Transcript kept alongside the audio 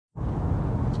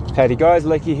Howdy guys,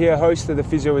 Lecky here, host of the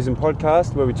Physioism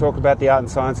podcast, where we talk about the art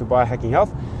and science of biohacking health.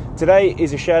 Today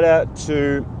is a shout out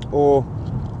to, or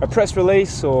a press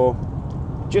release, or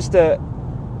just a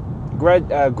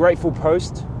grateful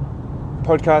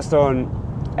podcast on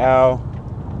our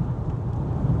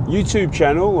YouTube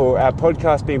channel, or our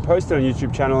podcast being posted on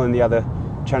YouTube channel and the other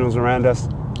channels around us,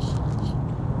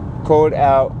 called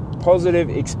our Positive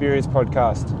Experience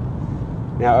Podcast.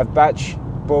 Now, I've batch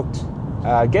booked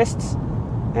guests,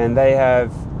 and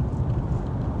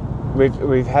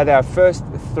we've had our first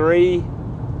 3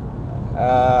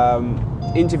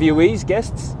 interviewees,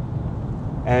 guests,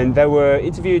 and they were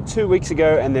interviewed 2 weeks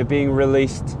ago, and they're being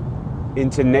released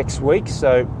into next week.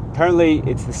 So currently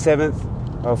it's the 7th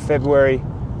of February,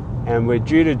 and we're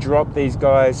due to drop these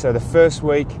guys. So the first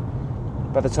week,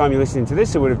 by the time you're listening to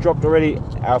this, it would have dropped already.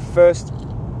 Our first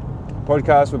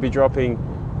podcast will be dropping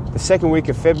the second week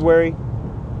of February,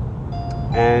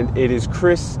 and it is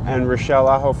Chris and Rochelle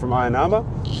Aho from Iron Armour.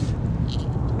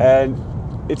 And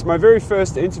it's my very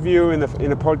first interview in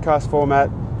a podcast format,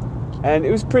 and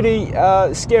it was pretty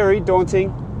scary,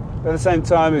 daunting, but at the same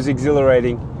time it was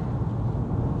exhilarating.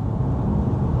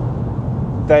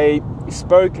 They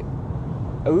spoke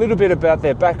a little bit about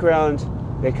their background,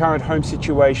 their current home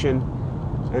situation,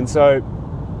 and so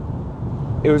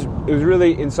it was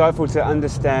really insightful to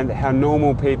understand how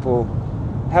normal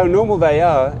they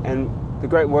are, and the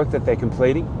great work that they're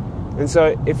completing. And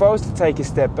so if I was to take a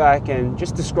step back and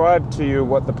just describe to you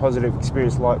what the Positive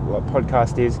Experience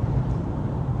podcast is,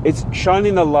 it's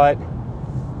shining the light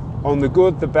on the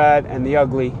good, the bad, and the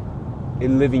ugly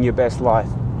in living your best life.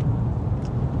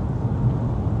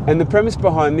 And the premise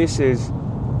behind this is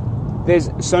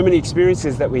there's so many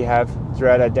experiences that we have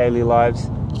throughout our daily lives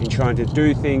in trying to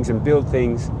do things and build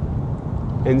things.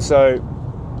 And so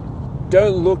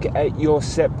don't look at your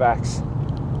setbacks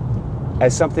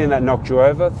as something that knocked you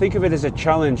over. Think of it as a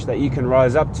challenge that you can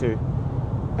rise up to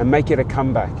and make it a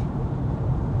comeback.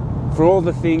 For all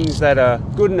the things that are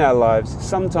good in our lives,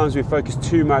 sometimes we focus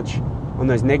too much on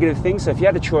those negative things. So if you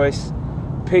had a choice,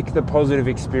 pick the positive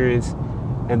experience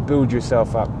and build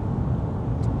yourself up.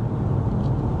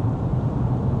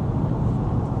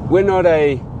 We're not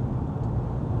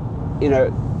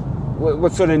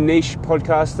what sort of niche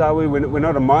podcast are we? We're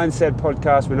not a mindset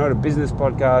podcast. We're not a business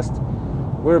podcast.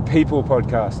 We're a people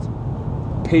podcast.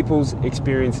 People's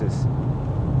experiences.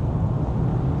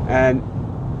 And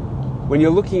when you're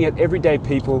looking at everyday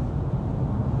people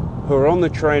who are on the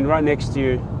train right next to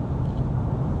you,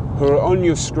 who are on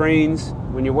your screens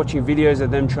when you're watching videos of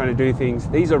them trying to do things,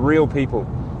 these are real people,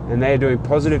 and they are doing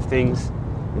positive things,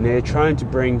 and they're trying to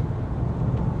bring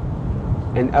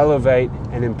and elevate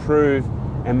and improve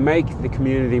and make the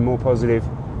community more positive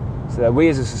so that we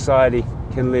as a society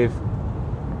can live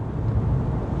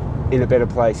in a better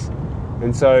place.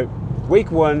 And so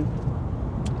week 1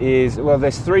 is,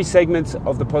 there's 3 segments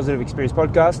of the Positive Experience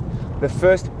podcast. The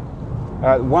first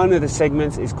one of the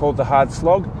segments is called the Hard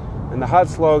Slog, and the Hard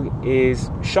Slog is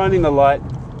shining the light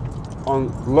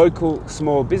on local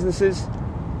small businesses.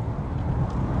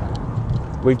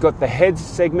 We've got the Heads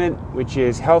segment, which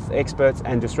is health experts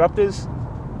and disruptors.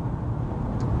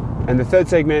 And the third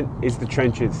segment is the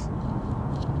Trenches.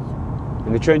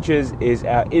 And the Trenches is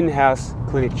our in-house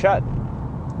clinic chat.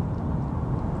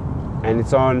 And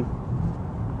it's on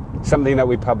something that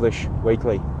we publish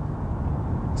weekly.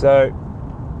 So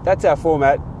that's our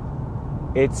format.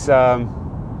 It's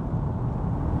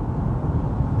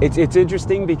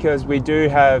interesting because we do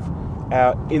have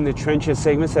our In the Trenches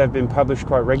segments that have been published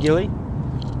quite regularly.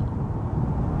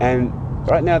 And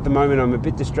right now at the moment I'm a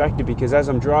bit distracted because as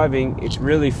I'm driving, it's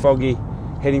really foggy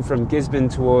heading from Gisborne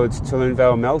towards Tulloon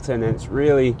Vale, Melton, and it's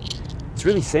really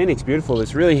scenic. It's beautiful.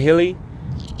 It's really hilly.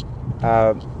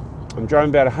 I'm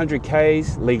driving about 100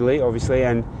 k's legally, obviously,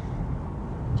 and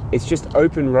it's just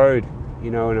open road,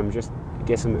 and I'm a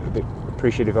bit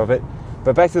appreciative of it.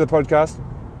 But back to the podcast.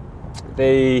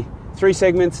 The 3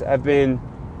 segments have been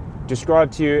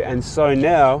described to you, and so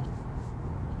now,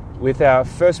 with our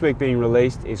first week being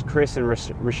released, is Chris and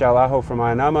Rochelle Aho from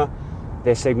Iron Armour.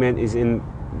 Their segment is in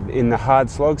the Hard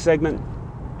Slog segment.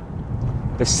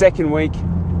 The second week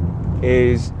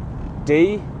is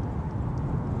DM,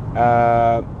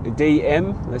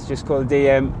 let's just call it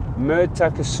DM,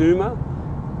 Murtakasuma,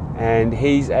 and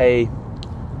he's a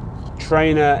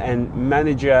trainer and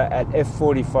manager at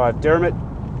F45 Dermot.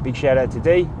 Big shout out to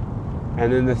D.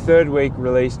 And then the third week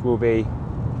released will be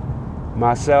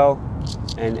Marcel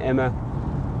and Emma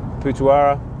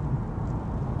Putuara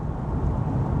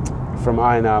from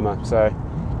Iron Armour. So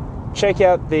check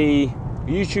out the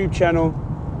YouTube channel,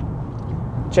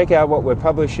 check out what we're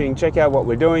publishing, check out what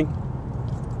we're doing,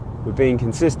 We're being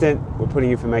consistent, we're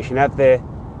putting information out there,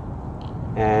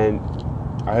 and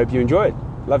I hope you enjoy it.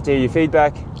 Love to hear your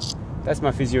feedback. That's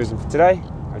my physioism for today.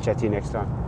 I'll chat to you next time.